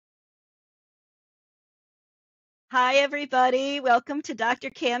Hi, everybody. Welcome to Dr.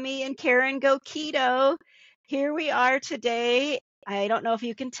 Cami and Karen Go Keto. Here we are today. I don't know if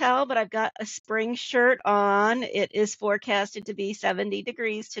you can tell, but I've got a spring shirt on. It is forecasted to be 70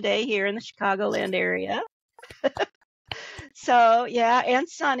 degrees today here in the Chicagoland area. So, yeah, and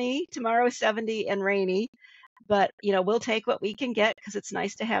sunny. Tomorrow is 70 and rainy. But, we'll take what we can get because it's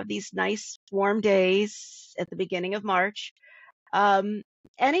nice to have these nice warm days at the beginning of March. Um,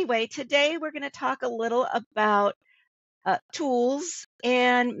 anyway, today we're going to talk a little about tools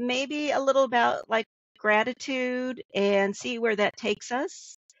and maybe a little about like gratitude and see where that takes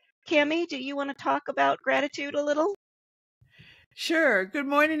us. Cami, do you want to talk about gratitude a little? Sure. Good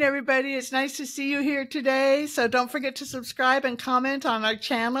morning, everybody. It's nice to see you here today. So don't forget to subscribe and comment on our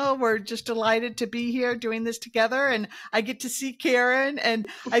channel. We're just delighted to be here doing this together. And I get to see Karen. And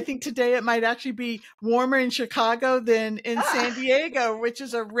I think today it might actually be warmer in Chicago than in San Diego, which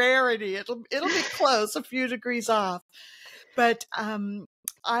is a rarity. It'll be close, a few degrees off. But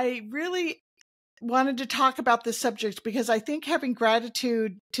I really wanted to talk about this subject because I think having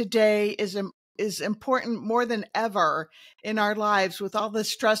gratitude today is important more than ever in our lives with all the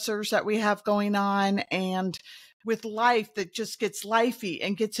stressors that we have going on and with life that just gets lifey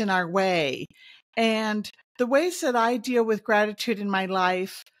and gets in our way. And the ways that I deal with gratitude in my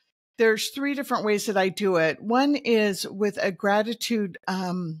life, there's three different ways that I do it. One is with a gratitude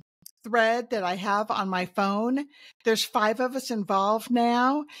thread that I have on my phone. There's 5 of us involved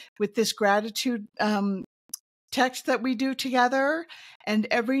now with this gratitude text that we do together. And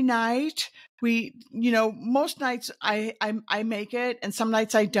every night we, most nights I make it and some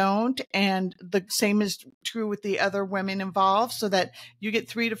nights I don't. And the same is true with the other women involved, so that you get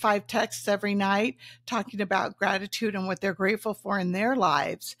 3 to 5 texts every night talking about gratitude and what they're grateful for in their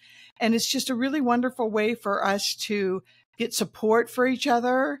lives. And it's just a really wonderful way for us to get support for each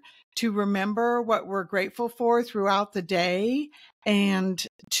other, to remember what we're grateful for throughout the day, and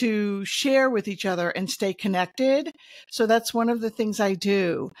to share with each other and stay connected. So that's one of the things I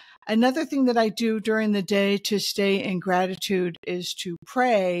do. Another thing that I do during the day to stay in gratitude is to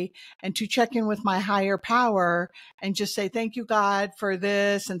pray and to check in with my higher power and just say, thank you, God, for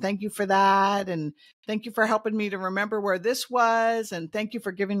this, and thank you for that, and thank you for helping me to remember where this was, and thank you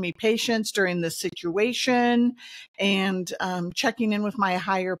for giving me patience during this situation. And checking in with my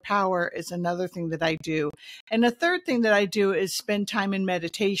higher power is another thing that I do. And a third thing that I do is spend time in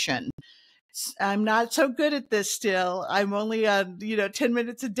meditation. I'm not so good at this still. I'm only on, 10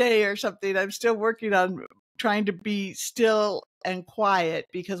 minutes a day or something. I'm still working on trying to be still and quiet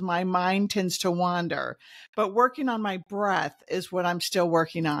because my mind tends to wander. But working on my breath is what I'm still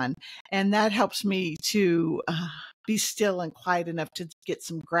working on. And that helps me to be still and quiet enough to get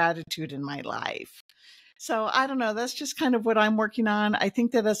some gratitude in my life. So I don't know. That's just kind of what I'm working on. I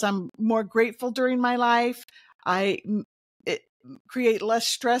think that as I'm more grateful during my life, it create less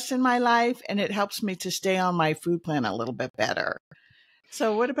stress in my life, and it helps me to stay on my food plan a little bit better.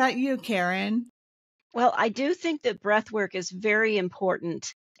 So what about you, Karen? Well, I do think that breath work is very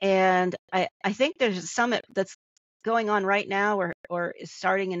important. And I think there's a summit that's going on right now or is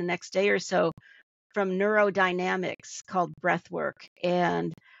starting in the next day or so from neurodynamics called breath work.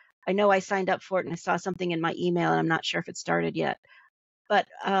 And I know I signed up for it and I saw something in my email and I'm not sure if it started yet. But,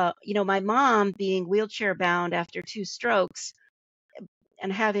 my mom being wheelchair bound after 2 strokes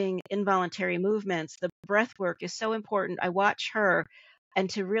and having involuntary movements, the breath work is so important. I watch her, and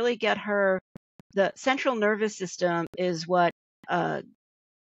to really get her, the central nervous system is what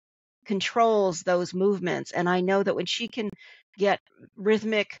controls those movements. And I know that when she can get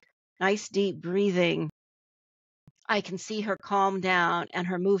rhythmic, nice deep breathing, I can see her calm down and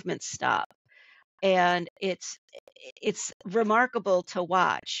her movements stop. And it's remarkable to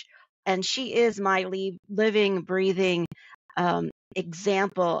watch. And she is my living, breathing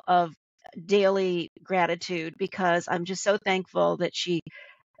example of daily gratitude because I'm just so thankful that she,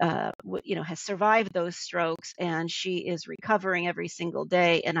 has survived those strokes and she is recovering every single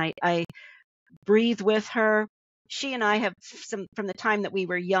day. And I breathe with her. She and I have from the time that we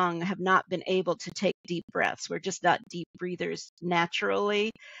were young, have not been able to take deep breaths. We're just not deep breathers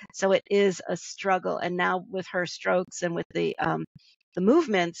naturally. So it is a struggle. And now with her strokes and with the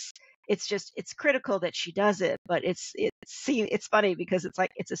movements, it's critical that she does it. But it's funny because it's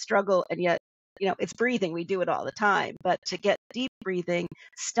like it's a struggle, and yet it's breathing. We do it all the time. But to get deep breathing,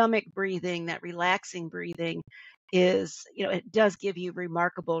 stomach breathing, that relaxing breathing is, it does give you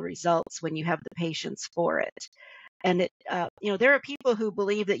remarkable results when you have the patience for it. And there are people who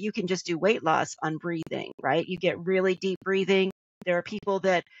believe that you can just do weight loss on breathing, right? You get really deep breathing. There are people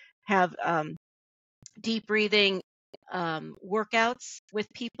that have deep breathing workouts with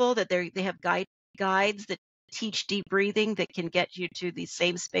people that they have guides that teach deep breathing that can get you to the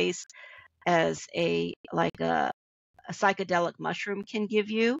same space as a psychedelic mushroom can give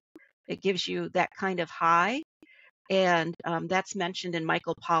you. It gives you that kind of high, and that's mentioned in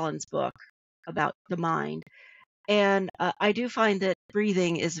Michael Pollan's book about the mind. And I do find that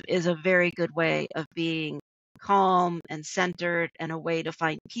breathing is a very good way of being calm and centered and a way to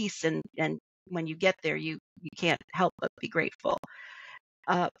find peace. And when you get there, you can't help but be grateful.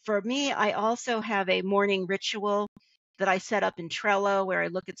 For me, I also have a morning ritual that I set up in Trello where I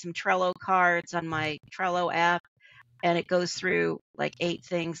look at some Trello cards on my Trello app, and it goes through like 8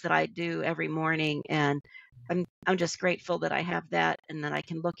 things that I do every morning. And I'm just grateful that I have that and that I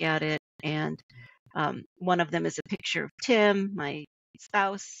can look at it. And one of them is a picture of Tim, my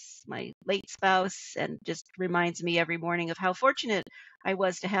spouse, my late spouse, and just reminds me every morning of how fortunate I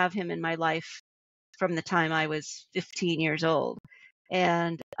was to have him in my life from the time I was 15 years old.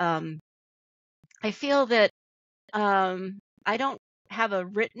 And I feel that I don't have a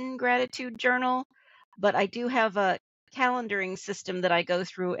written gratitude journal, but I do have a calendaring system that I go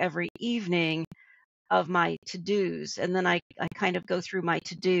through every evening of my to-dos. And then I kind of go through my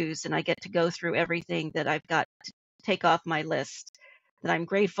to-dos and I get to go through everything that I've got to take off my list, that I'm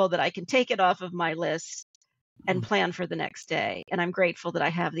grateful that I can take it off of my list and plan for the next day. And I'm grateful that I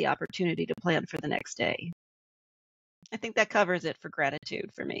have the opportunity to plan for the next day. I think that covers it for gratitude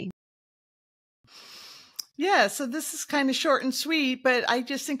for me. Yeah, so this is kind of short and sweet, but I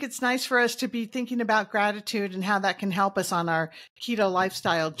just think it's nice for us to be thinking about gratitude and how that can help us on our keto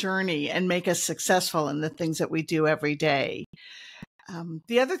lifestyle journey and make us successful in the things that we do every day.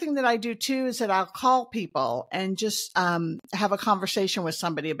 The other thing that I do too is that I'll call people and just have a conversation with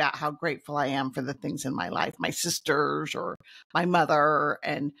somebody about how grateful I am for the things in my life, my sisters or my mother,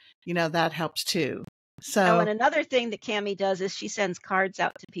 and that helps too. Oh, and another thing that Cammie does is she sends cards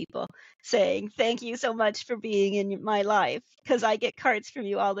out to people saying, "Thank you so much for being in my life," because I get cards from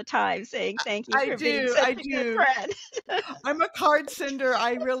you all the time saying, "Thank you for being such a good friend." I'm a card sender.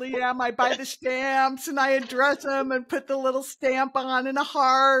 I really am. I buy the stamps and I address them and put the little stamp on and a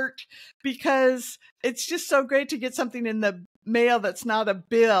heart because it's just so great to get something in the mail that's not a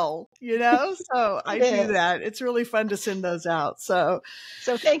bill, So I do that. It's really fun to send those out. So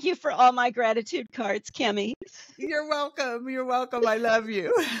thank you for all my gratitude cards, Cammie. You're welcome. You're welcome. I love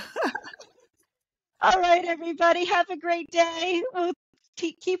you. All right, everybody. Have a great day. We'll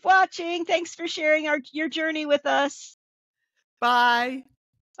keep watching. Thanks for sharing your journey with us. Bye.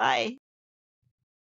 Bye.